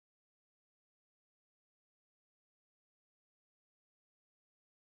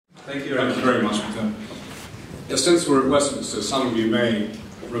Thank you very much, Peter. Since we're at Westminster, some of you may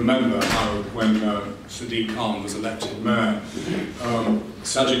remember how when Sadiq Khan was elected mayor,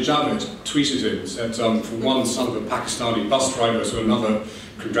 Sajid Javid tweeted him, said, from one son of a Pakistani bus driver to another,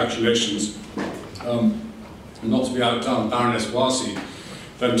 congratulations. Not to be outdone, Baroness Wasi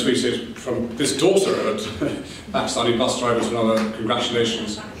then tweeted from this daughter of a Pakistani bus driver to another,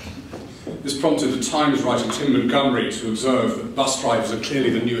 congratulations. This prompted the Times writer Tim Montgomery to observe that bus drivers are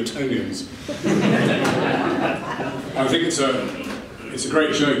clearly the new Etonians. I think it's a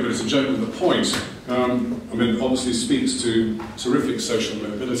great joke, but it's a joke with a point. I mean, it obviously speaks to terrific social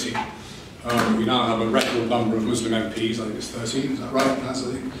mobility. We now have a record number of Muslim MPs, I think it's 13, is that right? That's,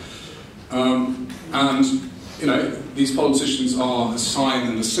 I think. And, you know, these politicians are a sign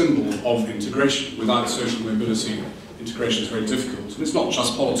and a symbol of integration. Without social mobility, integration is very difficult. And it's not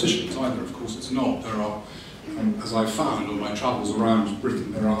just politicians either, of course it's not. There are, as I've found on my travels around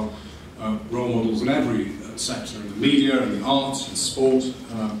Britain, there are role models in every sector, in the media, in the arts, in sport,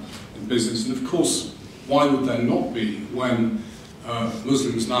 in business. And of course, why would there not be when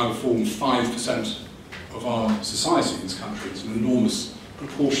Muslims now form 5% of our society in this country? It's an enormous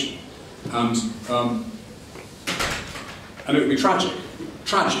proportion. And it would be tragic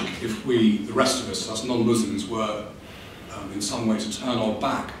if we, the rest of us non-Muslims, were in some way to turn our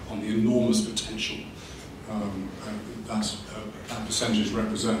back on the enormous potential that percentage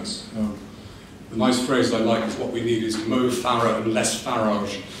represents. The nice phrase I like is, what we need is Mo Farah and less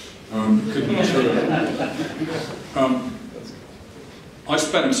Farage. Couldn't be truer. I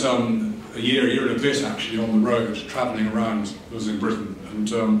spent a year and a bit actually on the road travelling around Muslim Britain,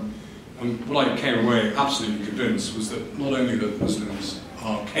 and what I came away absolutely convinced was that not only that Muslims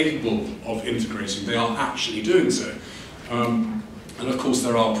are capable of integrating, they are actually doing so. And of course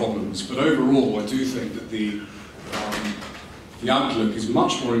there are problems, but overall I do think that the outlook is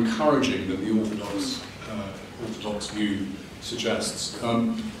much more encouraging than the orthodox view suggests.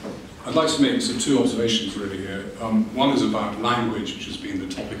 I'd like to make two observations really here. One is about language, which has been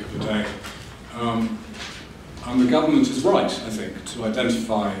the topic of the day. And the government is right, I think, to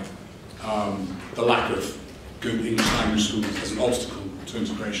identify the lack of good English language schools as an obstacle to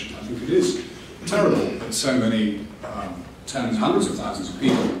integration. I think it is terrible that so many tens, hundreds of thousands of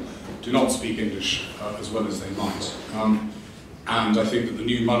people do not speak English as well as they might. And I think that the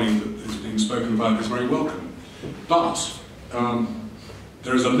new money that is being spoken about is very welcome. But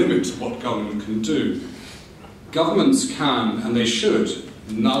there is a limit to what government can do. Governments can, and they should,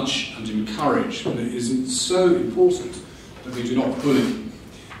 nudge and encourage, and it is so important that they do not bully.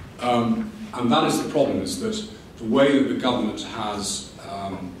 And that is the problem, is that the way that the government has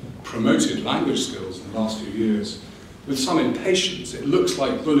promoted language skills in the last few years, with some impatience, it looks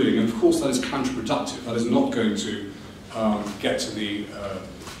like bullying, and of course that is counterproductive. That is not going to get to the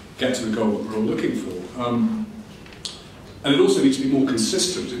goal that we're all looking for. And it also needs to be more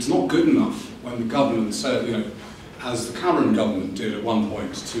consistent. It's not good enough when the government said, you know, as the Cameron government did at one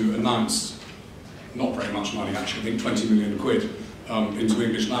point, to announce not very much money actually, I think 20 million quid into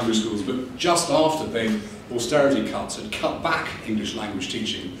English language schools, but just after austerity cuts had cut back English language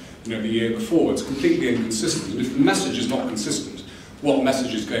teaching, you know, the year before. It's completely inconsistent, and if the message is not consistent, what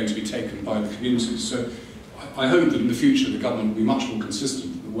message is going to be taken by the communities? So I hope that in the future the government will be much more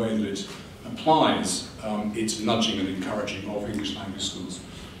consistent in the way that it applies its nudging and encouraging of English language schools.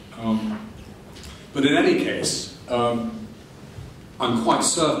 But in any case, I'm quite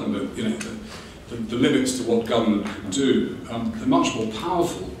certain that, you know, the limits to what government can do, the much more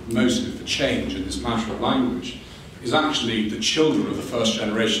powerful motive for change in this matter of language is actually the children of the first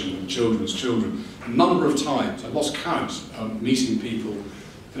generation and children's children. A number of times, I lost count, meeting people,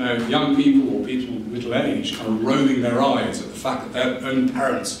 you know, young people or people middle age, kind of rolling their eyes at the fact that their own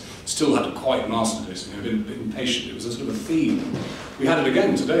parents still hadn't quite mastered it, you know, been patient. It was a sort of a theme. We had it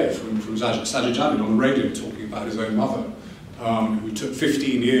again today from Sajid Javid on the radio talking about his own mother, who took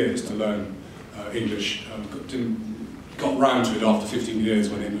 15 years to learn English, got round to it after 15 years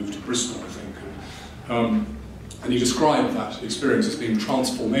when he moved to Bristol, I think. And he described that experience as being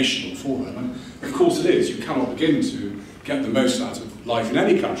transformational for her. And of course it is. You cannot begin to get the most out of life in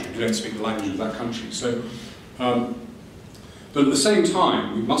any country if you don't speak the language of that country. So, but at the same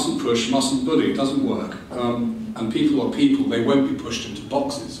time, we mustn't push, mustn't bully. It doesn't work. And people are people. They won't be pushed into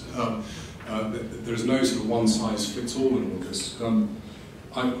boxes. There is no sort of one-size-fits-all in all this.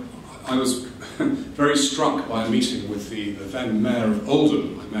 I was very struck by a meeting with the then mayor of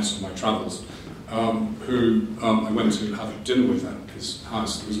Oldham I met on my travels, who I went to have dinner with at his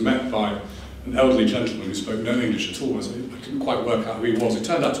house. He was met by an elderly gentleman who spoke no English at all. I couldn't quite work out who he was. It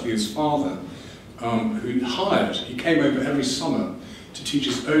turned out to be his father, who he hired. He came over every summer to teach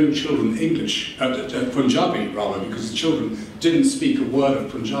his own children English, Punjabi rather, because the children didn't speak a word of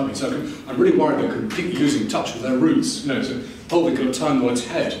Punjabi. So I'm really worried they're completely losing touch with their roots. You know, so the whole thing could have turned on its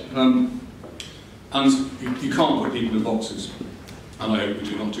head. And you can't put people in boxes, and I hope we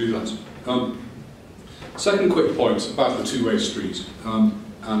do not do that. Second quick point about the two-way street,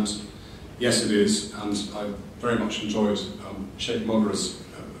 and yes it is, and I very much enjoyed Sheikh Moghera's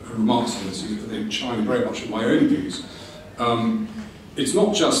remarks on this. They chime very much with my own views. It's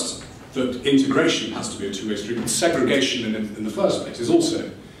not just that integration has to be a two-way street, but segregation in the first place is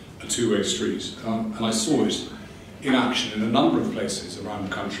also a two-way street. And I saw it in action in a number of places around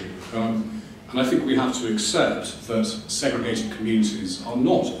the country. And I think we have to accept that segregated communities are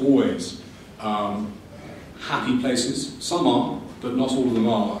not always happy places. Some are, but not all of them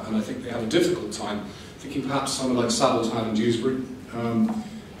are. And I think they have a difficult time. Thinking perhaps somewhere like Saddletown and Dewsbury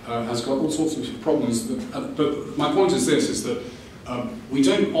has got all sorts of problems. But my point is this, is that we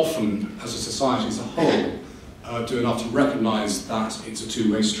don't often, as a society as a whole, do enough to recognise that it's a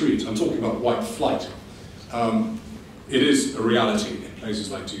two-way street. I'm talking about white flight. It is a reality in places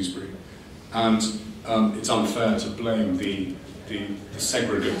like Dewsbury, and it's unfair to blame the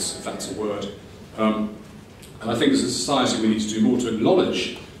segregates, if that's a word. And I think as a society we need to do more to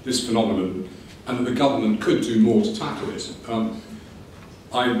acknowledge this phenomenon, and that the government could do more to tackle it.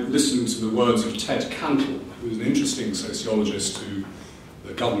 I listened to the words of Ted Cantle, who is an interesting sociologist who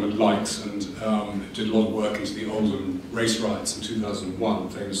the government likes, and did a lot of work into the Oldham race riots in 2001,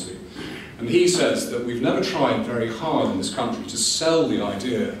 famously. And he says that we've never tried very hard in this country to sell the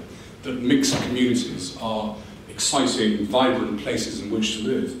idea that mixed communities are exciting, vibrant places in which to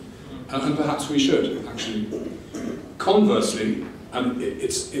live. And perhaps we should, actually. Conversely, and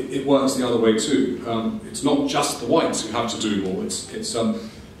it works the other way too. It's not just the whites who have to do more, it's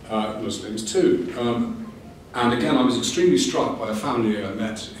Muslims too. And again, I was extremely struck by a family I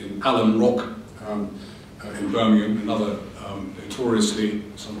met in Allen Rock in Birmingham, another notoriously,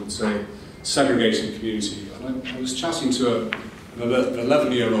 some would say, segregated community. And I was chatting to an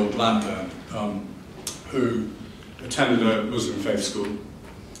 11-year-old lad there who attended a Muslim faith school,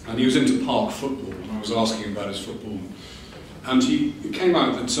 and he was into park football, and I was asking him about his football. And it came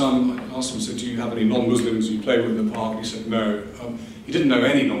out that I asked him, said, do you have any non-Muslims you play with in the park? He said no. He didn't know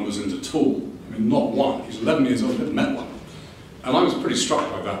any non-Muslims at all. I mean, not one. He was 11 years old, never met one. And I was pretty struck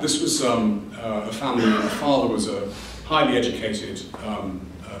by that. This was a family where the father was a highly educated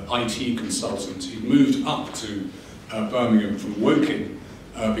IT consultant. He'd moved up to Birmingham from Woking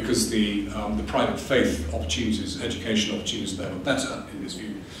because the private faith opportunities, education opportunities there were better, in his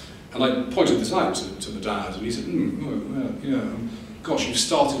view. And I pointed this out to the dad, and he said, gosh, you've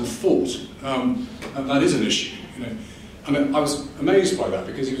started a thought. That is an issue, you know. And I was amazed by that,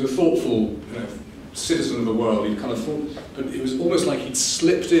 because he was a thoughtful, citizen of the world. He kind of thought, but it was almost like he'd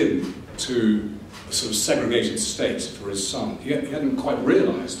slipped in to a sort of segregated state for his son. He hadn't quite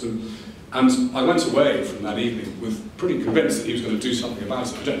realised. And I went away from that evening with pretty convinced that he was going to do something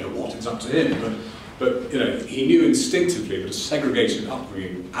about it. I don't know what, it's up to him, but he knew instinctively that a segregated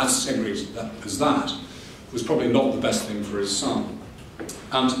upbringing, as segregated as that, was probably not the best thing for his son.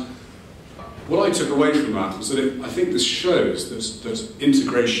 And what I took away from that was that I think this shows that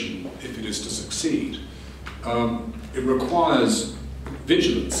integration, if it is to succeed, it requires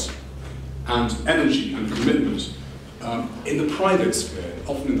vigilance and energy and commitment in the private sphere,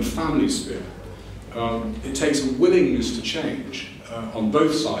 often in the family sphere. It takes a willingness to change on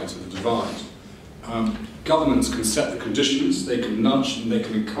both sides of the divide. Governments can set the conditions, they can nudge and they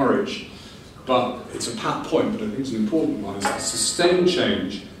can encourage, but it's a pat point, but I think it's an important one, is that sustained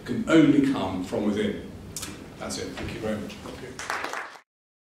change can only come from within. That's it. Thank you very much.